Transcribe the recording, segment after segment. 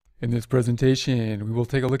In this presentation, we will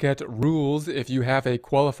take a look at rules if you have a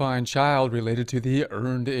qualifying child related to the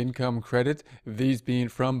Earned Income Credit, these being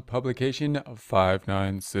from publication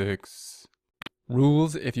 596.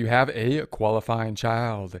 Rules if you have a qualifying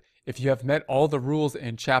child. If you have met all the rules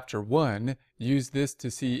in Chapter 1, use this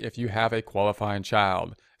to see if you have a qualifying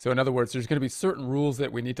child. So in other words, there's going to be certain rules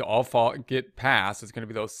that we need to all get past. It's going to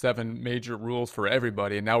be those 7 major rules for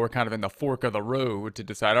everybody. And now we're kind of in the fork of the road to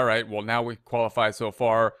decide, all right, well, now we qualify so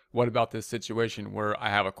far. What about this situation where I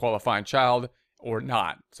have a qualifying child or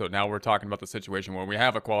not? So now we're talking about the situation where we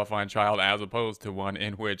have a qualifying child as opposed to one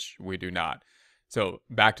in which we do not. So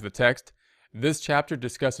back to the text. This chapter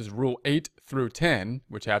discusses Rule 8 through 10,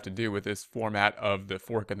 which have to do with this format of the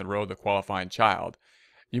fork in the road, the qualifying child.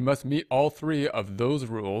 You must meet all 3 of those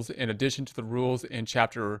rules in addition to the rules in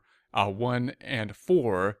Chapter 1 and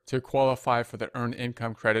 4 to qualify for the Earned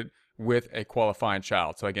Income Credit with a qualifying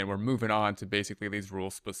child. So again, we're moving on to basically these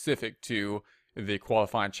rules specific to the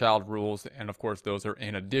qualifying child rules, and of course those are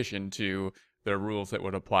in addition to the rules that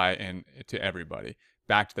would apply to everybody.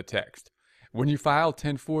 Back to the text. When you file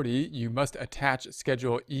 1040, you must attach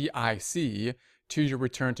Schedule EIC to your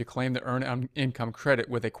return to claim the Earned Income Credit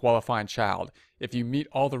with a qualifying child. If you meet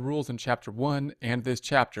all the rules in Chapter 1 and this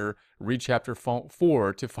chapter, read Chapter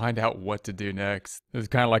 4 to find out what to do next. This is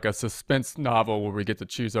kind of like a suspense novel where we get to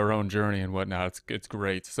choose our own journey and whatnot. It's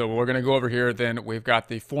great. So we're going to go over here then. We've got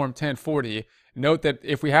the Form 1040. Note that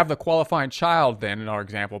if we have the qualifying child then in our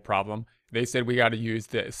example problem, they said we got to use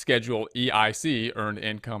the Schedule EIC, Earned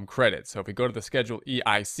Income Credit. So if we go to the Schedule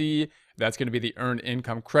EIC, that's going to be the Earned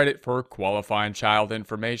Income Credit for qualifying child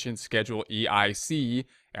information, Schedule EIC.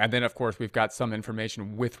 And then, of course, we've got some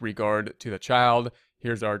information with regard to the child.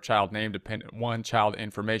 Here's our child name, dependent 1, child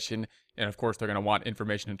information. And, of course, they're going to want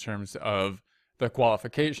information in terms of the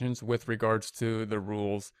qualifications with regards to the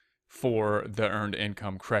rules for the Earned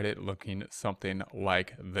Income Credit, looking something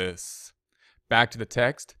like this. Back to the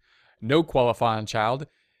text. No qualifying child.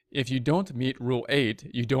 If you don't meet Rule 8,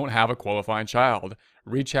 you don't have a qualifying child.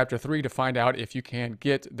 Read Chapter 3 to find out if you can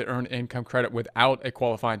get the Earned Income Credit without a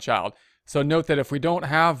qualifying child. So note that if we don't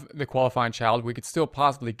have the qualifying child, we could still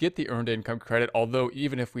possibly get the Earned Income Credit, although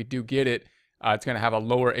even if we do get it, it's going to have a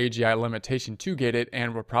lower AGI limitation to get it,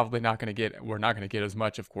 and we're not going to get as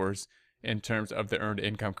much, of course, in terms of the Earned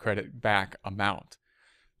Income Credit back amount.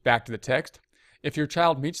 Back to the text. If your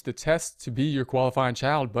child meets the test to be your qualifying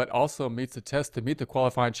child, but also meets the test to meet the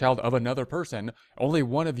qualifying child of another person, only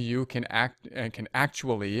one of you can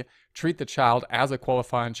actually treat the child as a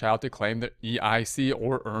qualifying child to claim the EIC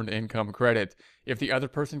or Earned Income Credit. If the other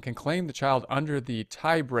person can claim the child under the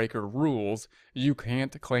tiebreaker rules, you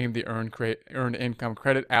can't claim the Earned Income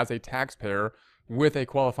Credit as a taxpayer with a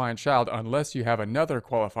qualifying child unless you have another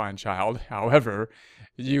qualifying child. However,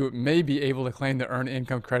 you may be able to claim the Earned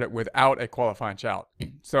Income Credit without a qualifying child.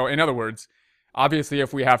 So in other words, obviously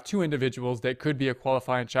if we have 2 individuals that could be a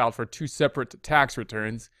qualifying child for 2 separate tax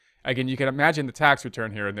returns, again, you can imagine the tax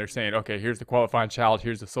return here and they're saying, okay, here's the qualifying child,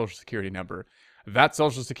 here's the Social Security number. That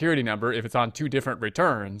Social Security number, if it's on 2 different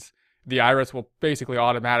returns, the IRS will basically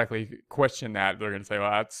automatically question that. They're going to say,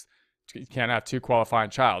 well, you can't have 2 qualifying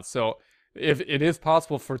childs. So if it is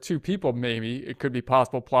possible for 2 people, maybe it could be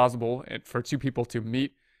plausible for 2 people to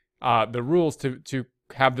meet the rules to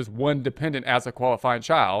have this one dependent as a qualifying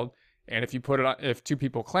child. And if you put it on, if 2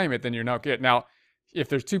 people claim it, then you're not good. Now, if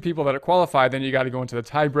there's 2 people that are qualified, then you got to go into the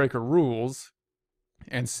tiebreaker rules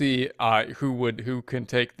and see who can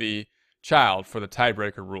take the child for the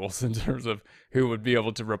tiebreaker rules in terms of who would be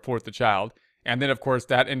able to report the child. And then, of course,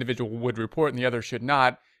 that individual would report and the other should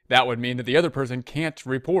not. That would mean that the other person can't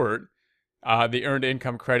report the Earned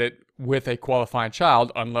Income Credit with a qualifying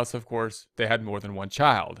child unless, of course, they had more than one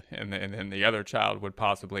child. And then the other child would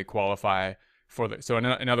possibly qualify for the... So in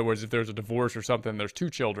other words, if there's a divorce or something, there's 2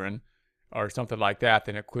 children or something like that,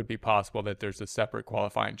 then it could be possible that there's a separate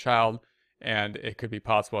qualifying child. And it could be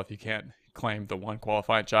possible if you can't claim the one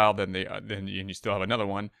qualifying child, then you still have another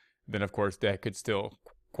one, then, of course, that could still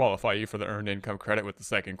qualify you for the Earned Income Credit with the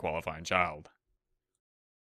second qualifying child.